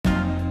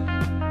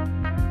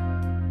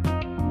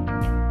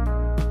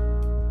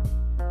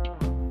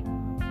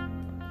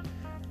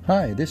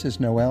Hi, this is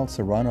Noel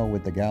Serrano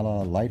with the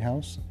Gala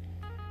Lighthouse.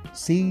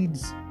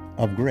 Seeds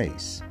of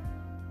Grace.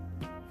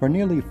 For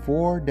nearly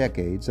 4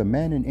 decades, a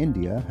man in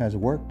India has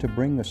worked to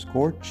bring a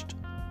scorched,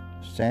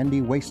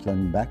 sandy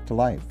wasteland back to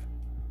life.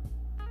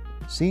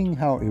 Seeing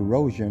how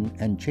erosion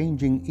and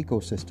changing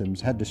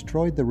ecosystems had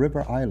destroyed the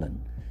river island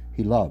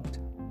he loved,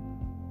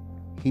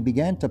 he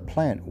began to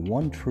plant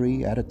one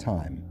tree at a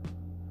time.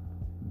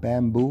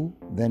 Bamboo,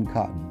 then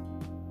cotton.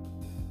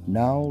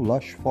 Now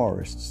lush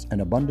forests and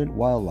abundant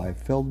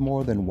wildlife filled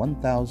more than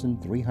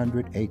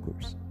 1,300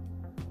 acres.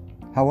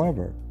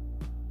 However,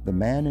 the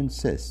man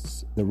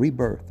insists the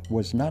rebirth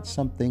was not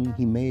something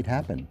he made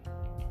happen.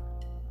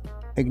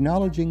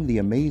 Acknowledging the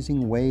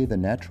amazing way the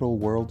natural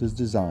world is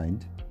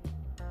designed,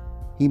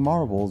 he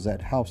marvels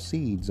at how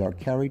seeds are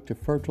carried to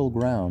fertile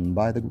ground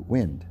by the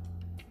wind.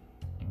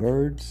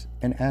 Birds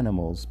and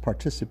animals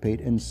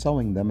participate in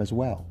sowing them as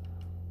well.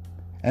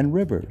 And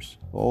rivers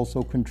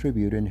also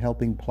contribute in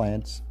helping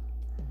plants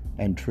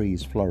and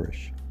trees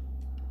flourish.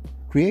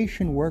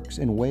 Creation works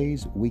in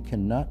ways we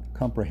cannot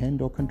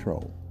comprehend or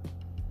control.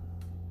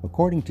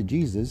 According to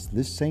Jesus,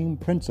 this same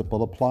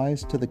principle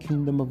applies to the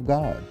kingdom of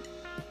God.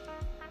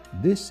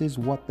 This is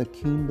what the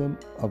kingdom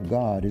of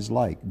God is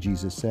like,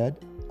 Jesus said.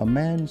 A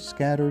man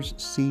scatters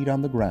seed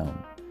on the ground.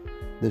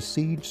 The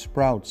seed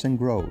sprouts and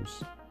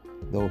grows,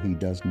 though he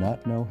does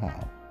not know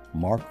how.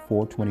 Mark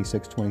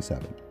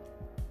 4:26-27.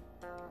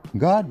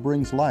 God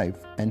brings life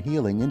and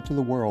healing into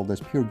the world as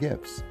pure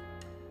gifts,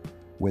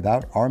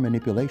 without our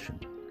manipulation.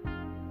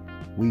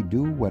 We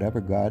do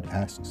whatever God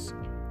asks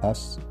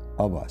us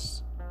of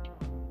us,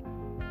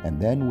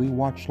 and then we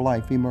watch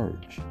life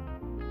emerge.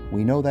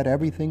 We know that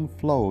everything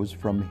flows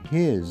from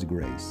His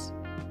grace.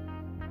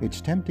 It's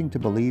tempting to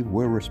believe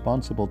we're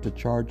responsible to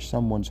charge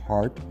someone's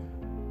heart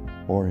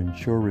or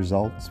ensure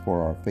results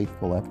for our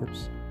faithful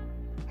efforts.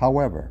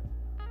 However,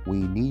 we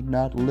need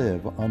not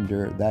live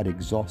under that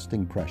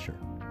exhausting pressure.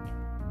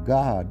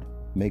 God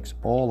makes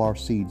all our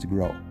seeds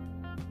grow.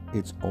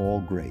 It's all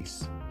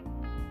grace.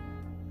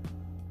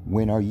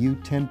 When are you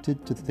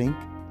tempted to think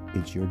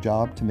it's your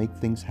job to make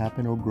things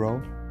happen or grow?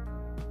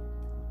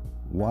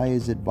 Why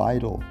is it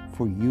vital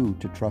for you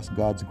to trust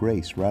God's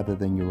grace rather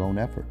than your own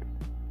effort?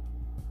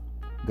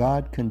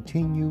 God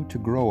continue to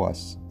grow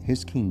us,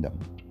 His kingdom,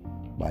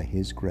 by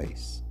His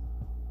grace.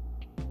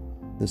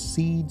 The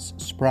seeds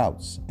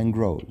sprouts and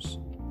grows,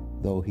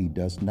 though he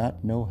does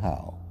not know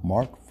how.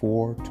 Mark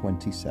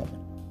 4:27.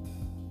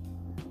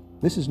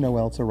 This is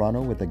Noel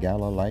Serrano with the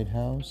Gala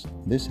Lighthouse.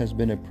 This has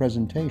been a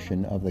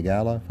presentation of the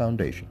Gala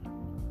Foundation.